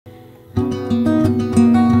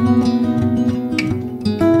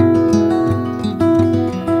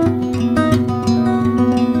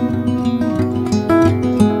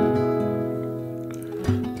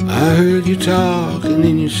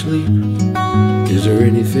Is there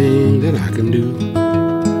anything that I can do?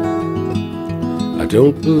 I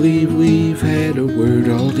don't believe we've had a word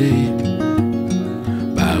all day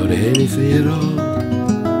about anything at all.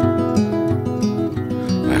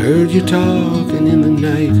 I heard you talking in the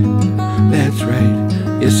night, that's right,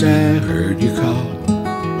 yes I heard you call.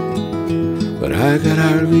 But I could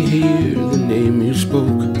hardly hear the name you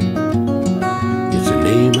spoke, it's a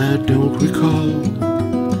name I don't recall.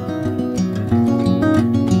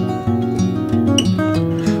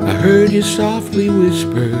 I heard you softly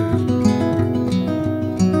whisper,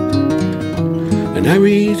 and I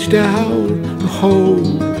reached out to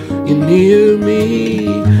hold you near me,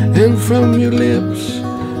 and from your lips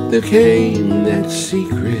there came that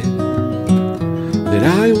secret that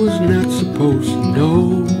I was not supposed to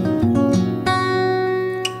know.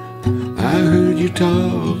 I heard you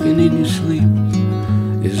talking in your sleep,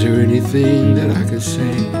 is there anything that I can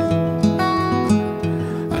say?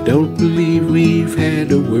 I don't believe we've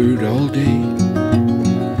had a word all day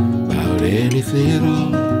about anything at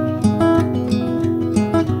all.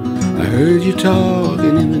 I heard you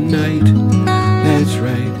talking in the night, that's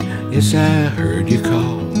right, yes I heard you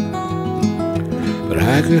call. But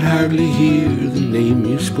I could hardly hear the name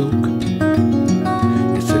you spoke,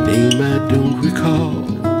 it's a name I don't recall.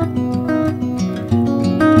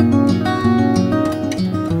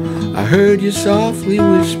 I heard you softly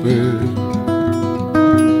whisper,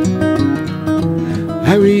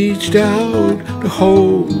 I reached out to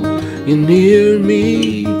hold you near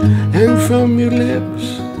me, and from your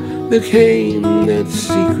lips there came that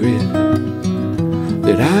secret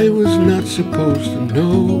that I was not supposed to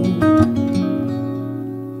know.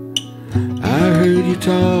 I heard you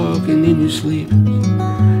talking in your sleep,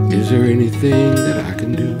 is there anything that I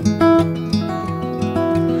can do?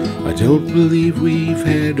 I don't believe we've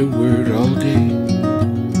had a word all day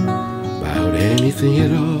about anything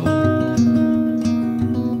at all.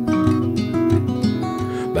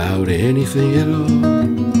 About anything at all.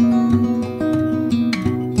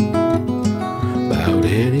 About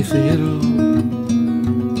anything at all.